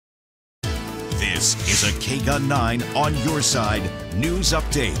This is a KGUN9 On Your Side news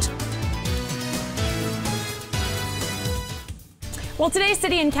update. Well, today,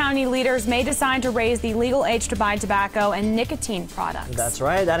 city and county leaders may decide to raise the legal age to buy tobacco and nicotine products. That's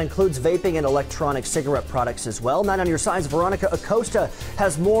right. That includes vaping and electronic cigarette products as well. 9 On Your Side's Veronica Acosta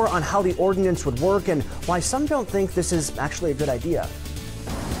has more on how the ordinance would work and why some don't think this is actually a good idea.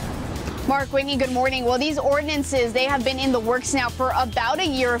 Mark, Whitney, good morning. Well, these ordinances, they have been in the works now for about a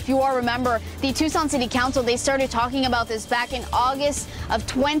year. If you all remember, the Tucson City Council, they started talking about this back in August of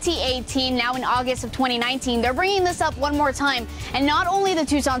 2018. Now in August of 2019, they're bringing this up one more time. And not only the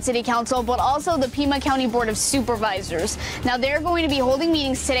Tucson City Council, but also the Pima County Board of Supervisors. Now they're going to be holding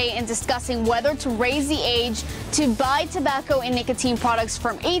meetings today and discussing whether to raise the age to buy tobacco and nicotine products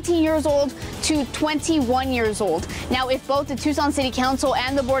from 18 years old to 21 years old. Now, if both the Tucson City Council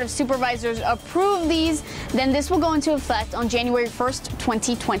and the Board of Supervisors approve these, then this will go into effect on January 1st,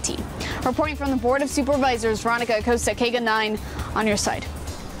 2020. Reporting from the Board of Supervisors, Veronica Acosta, KGUN9 On Your Side.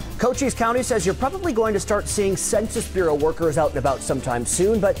 Cochise County says you're probably going to start seeing Census Bureau workers out and about sometime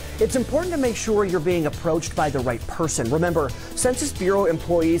soon, but it's important to make sure you're being approached by the right person. Remember, Census Bureau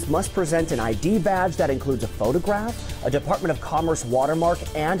employees must present an ID badge that includes a photograph, a Department of Commerce watermark,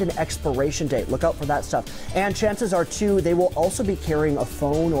 and an expiration date. Look out for that stuff. And chances are, too, they will also be carrying a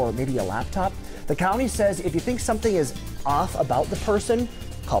phone or maybe a laptop. The county says if you think something is off about the person,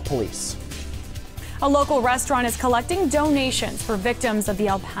 call police. A local restaurant is collecting donations for victims of the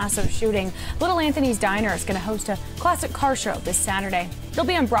El Paso shooting. Little Anthony's Diner is going to host a classic car show this Saturday. It'll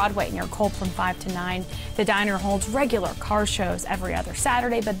be on Broadway near Culp from 5 to 9. The diner holds regular car shows every other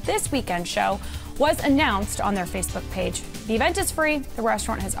Saturday, but this weekend show was announced on their Facebook page. The event is free. The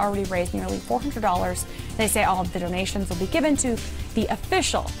restaurant has already raised nearly $400. They say all of the donations will be given to the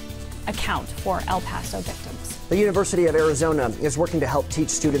official account for El Paso victims. The University of Arizona is working to help teach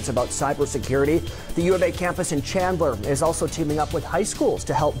students about cybersecurity. The U of A campus in Chandler is also teaming up with high schools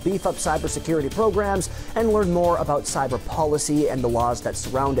to help beef up cybersecurity programs and learn more about cyber policy and the laws that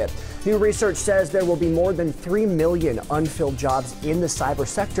surround it. New research says there will be more than 3 million unfilled jobs in the cyber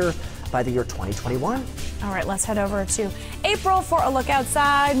sector by the year 2021. All right, let's head over to April for a look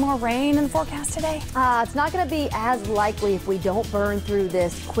outside. More rain in the forecast today. It's not going to be as likely if we don't burn through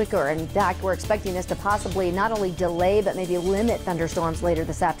this quicker. In fact, we're expecting this to possibly not only delay but maybe limit thunderstorms later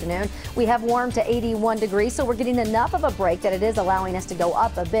this afternoon. We have warmed to 81 degrees, so we're getting enough of a break that it is allowing us to go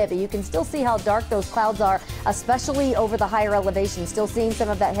up a bit. But you can still see how dark those clouds are, especially over the higher elevations. Still seeing some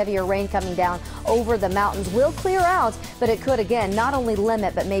of that heavier rain coming down over the mountains. Will clear out, but it could again not only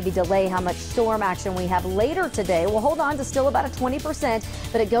limit but maybe delay how much storm action we have later today. We'll hold on to still about a 20%,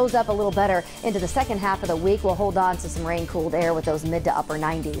 but it goes up a little better into the second half of the week. We'll hold on to some rain-cooled air with those mid to upper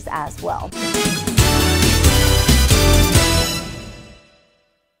 90s as well.